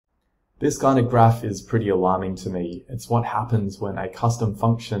This kind of graph is pretty alarming to me. It's what happens when a custom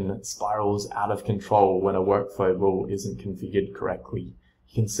function spirals out of control when a workflow rule isn't configured correctly.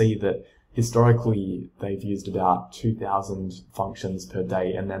 You can see that historically they've used about 2,000 functions per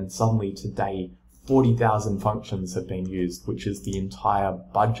day, and then suddenly today 40,000 functions have been used, which is the entire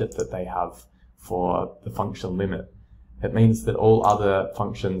budget that they have for the function limit. It means that all other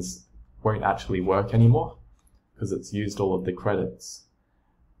functions won't actually work anymore because it's used all of the credits.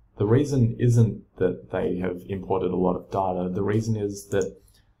 The reason isn't that they have imported a lot of data. The reason is that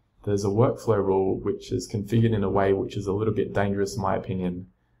there's a workflow rule which is configured in a way which is a little bit dangerous in my opinion.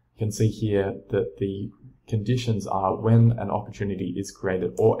 You can see here that the conditions are when an opportunity is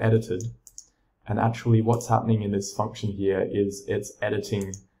created or edited, and actually what's happening in this function here is it's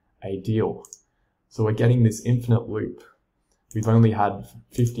editing a deal. So we're getting this infinite loop. We've only had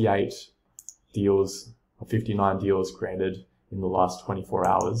 58 deals or 59 deals created in the last 24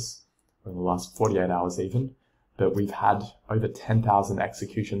 hours, or in the last 48 hours even, but we've had over 10,000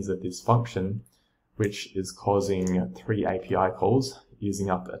 executions of this function, which is causing 3 API calls, using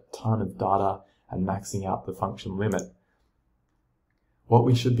up a ton of data and maxing out the function limit. What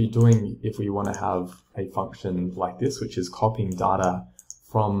we should be doing if we want to have a function like this, which is copying data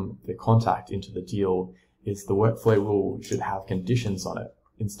from the contact into the deal, is the workflow rule should have conditions on it.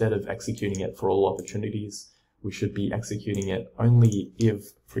 Instead of executing it for all opportunities, we should be executing it only if,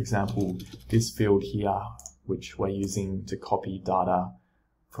 for example, this field here, which we're using to copy data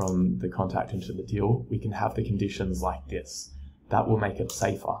from the contact into the deal, we can have the conditions like this. That will make it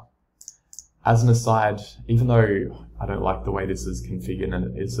safer. As an aside, even though I don't like the way this is configured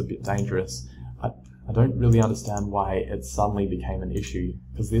and it's a bit dangerous, I don't really understand why it suddenly became an issue,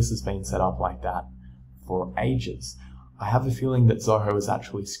 because this has been set up like that for ages. I have a feeling that Zoho is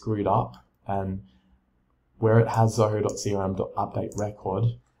actually screwed up, and where it has zoho.crm.update record,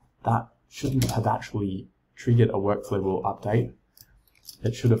 that shouldn't have actually triggered a workflow rule update.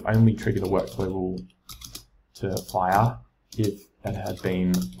 It should have only triggered a workflow rule to fire if it had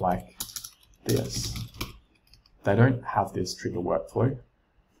been like this. They don't have this trigger workflow.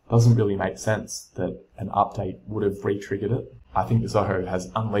 Doesn't really make sense that an update would have re-triggered it. I think Zoho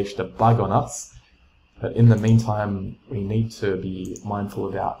has unleashed a bug on us, but in the meantime, we need to be mindful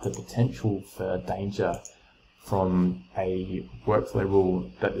about the potential for danger from a workflow rule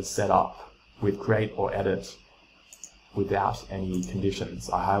that is set up with create or edit without any conditions.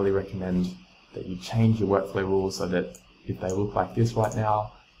 I highly recommend that you change your workflow rules so that if they look like this right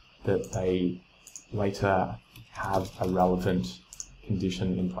now, that they later have a relevant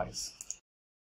condition in place.